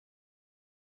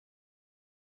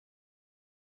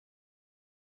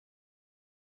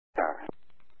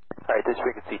This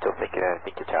frequency till think your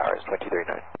tower is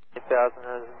 2239.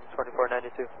 8,000 is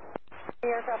 2492.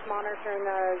 The aircraft monitoring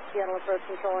Seattle approach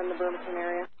control in the Bremerton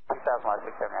area. 2,000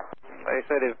 679. Like I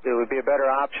said, it would be a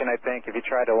better option, I think, if you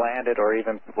tried to land it or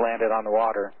even land it on the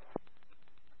water.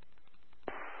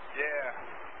 Yeah.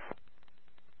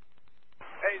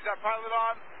 Hey, is that pilot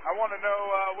on? I want to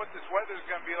know what this weather's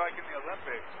going to be like in the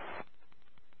Olympics.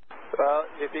 Well,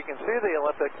 if you can see the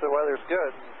Olympics, the weather's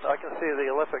good. I can see the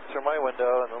Olympics through my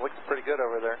window, and it looks pretty good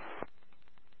over there.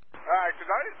 All right, because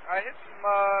I hit some,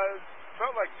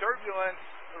 felt like turbulence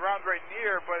around right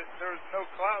near, but there's no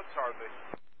clouds hardly.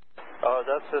 Oh,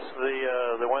 that's just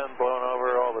the wind blowing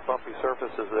over all the bumpy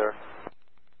surfaces there.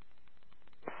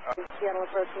 Seattle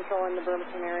approach control in the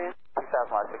Bremerton area. 2,000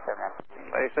 679.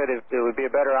 Like I said, it would be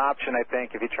a better option, I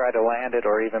think, if you tried to land it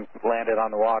or even land it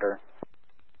on the water.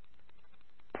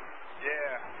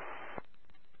 Yeah.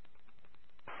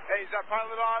 Hey, is that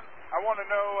pilot on? I want to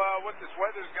know what this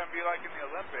weather's going to be like in the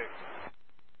Olympics.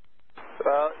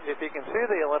 Well, if you can see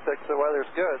the Olympics, the weather's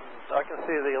good. I can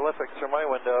see the Olympics through my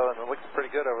window, and it looks pretty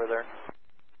good over there.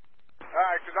 All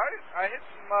right, because I hit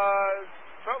some,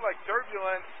 felt like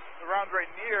turbulence around right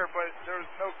near, but there's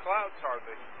no clouds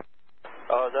hardly.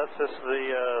 Oh, that's just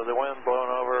the wind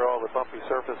blowing over all the bumpy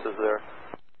surfaces there.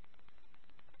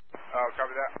 Oh,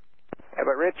 copy that. Yeah,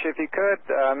 but Rich, if you could,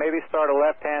 maybe start a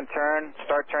left-hand turn,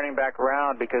 start turning back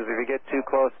around, because if you get too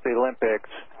close to the Olympics,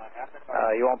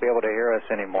 you won't be able to hear us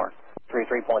anymore.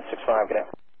 33.65, good day.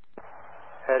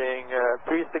 Heading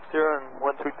 360 and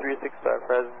 12365,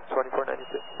 Horizon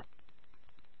 2492.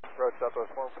 Approach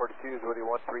Southwest 142 is Woody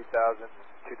 13,000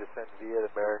 to descend via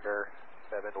the Mariner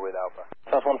 7 with Alpha.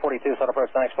 South 142, South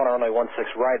approach 9, runway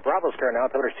 16 right. Bravo's current now,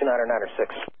 altimeter is 299 or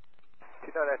 6.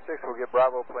 2996 will get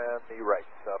Bravo plan the right,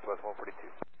 Southwest 142.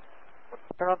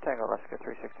 Turn on Tango, Alaska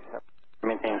 367.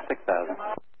 Maintain 6,000.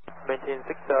 Maintain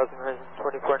 6,000, Horizon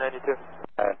 2492.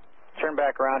 Turn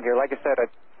back around here. Like I said, I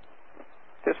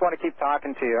just want to keep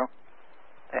talking to you.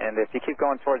 And if you keep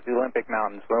going towards the Olympic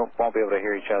Mountains, we won't be able to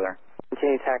hear each other.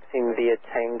 Continue taxiing via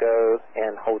Tango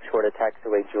and hold short of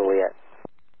taxiway Juliet.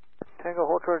 Tango,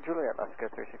 hold toward Juliet,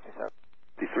 Alaska 367.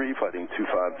 D3, fighting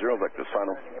 250, vector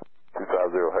final. 250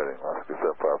 heading, Alaska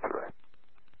 753.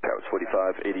 Towers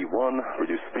 4581,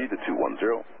 reduce speed to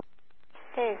 210.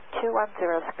 Okay,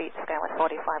 210 speed, scan with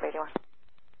 4581.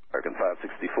 American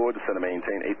 564, descend and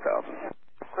maintain 8,000.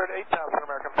 Clear to 8,000,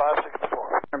 American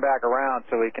 564. Turn back around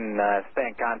so we can stay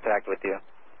in contact with you.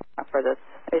 For this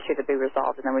issue to be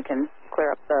resolved, and then we can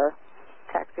clear up the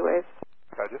taxiways.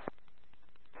 Roger.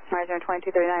 Horizon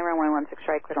 2239, runway 16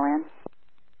 right, clear to land.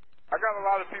 I got a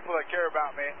lot of people that care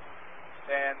about me,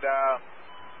 and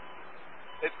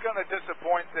it's going to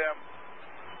disappoint them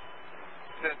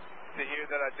to hear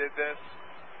that I did this.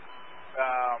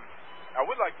 I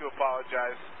would like to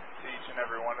apologize to each and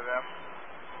every one of them.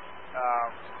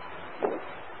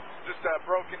 Just a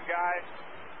broken guy.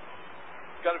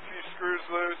 Got a few screws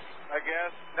loose, I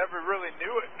guess. Never really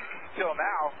knew it until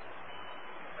now.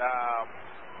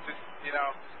 Just, you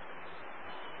know.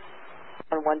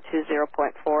 120.4,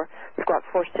 squawk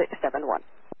 4671.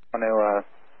 Want to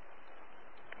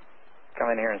come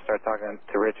in here and start talking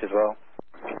to Rich as well?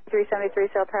 373,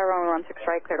 cell tower, runway 16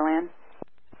 right, clear to land.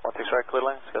 16 right, clear to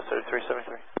land, let's go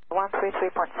 373.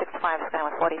 133.65, scan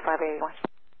with 4581.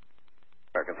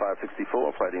 American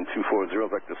 564, fighting 240,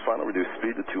 vector final, reduce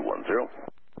speed to 210.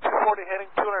 240 heading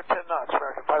 210 knots,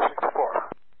 American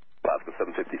 564. Alaska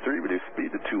 753, reduce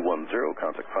speed to 210,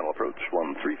 contact final approach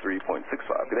 133.65,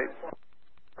 good day.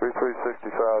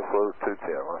 3365, slow to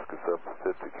 210, Alaska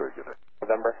 753, good day.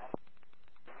 November.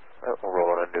 We'll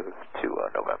roll on into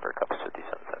November, Compass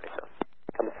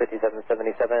 5777. Compass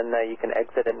 5777, you can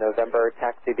exit in November,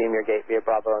 taxi beam your gate via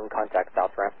Bravo and contact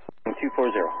South Ramp.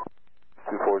 240.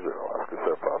 240, Alaska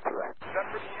 753. Is that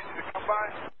pretty easy to come by?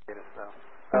 It is now.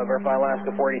 Verify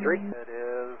Alaska 483. It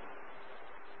is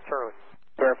Charlie.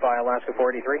 Verify Alaska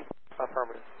 483.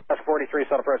 Affirmative. Alaska 43,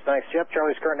 South approach 9 Chip.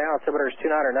 Charlie's current now, altimeter is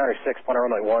 299 or 6,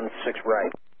 runway 16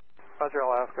 right. Roger,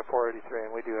 Alaska 483,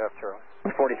 and we do have Charlie.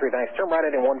 43, thanks. Turn right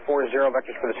heading 140,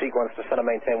 vectors for the sequence, descend and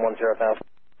maintain 10,000.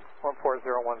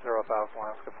 14010,000,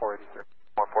 Alaska 483.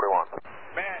 141.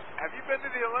 Man, have you been to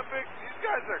the Olympics? These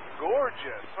guys are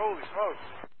gorgeous. Holy smokes.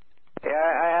 Yeah,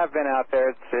 I have been out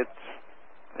there.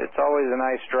 It's always a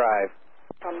nice drive.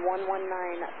 On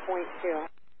 119.2.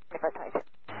 If I type it.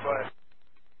 But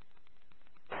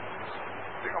I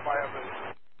think I might have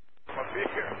a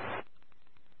beer.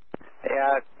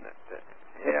 Yeah,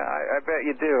 I bet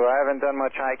you do. I haven't done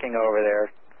much hiking over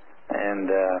there. And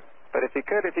but if you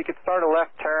could start a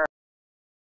left turn.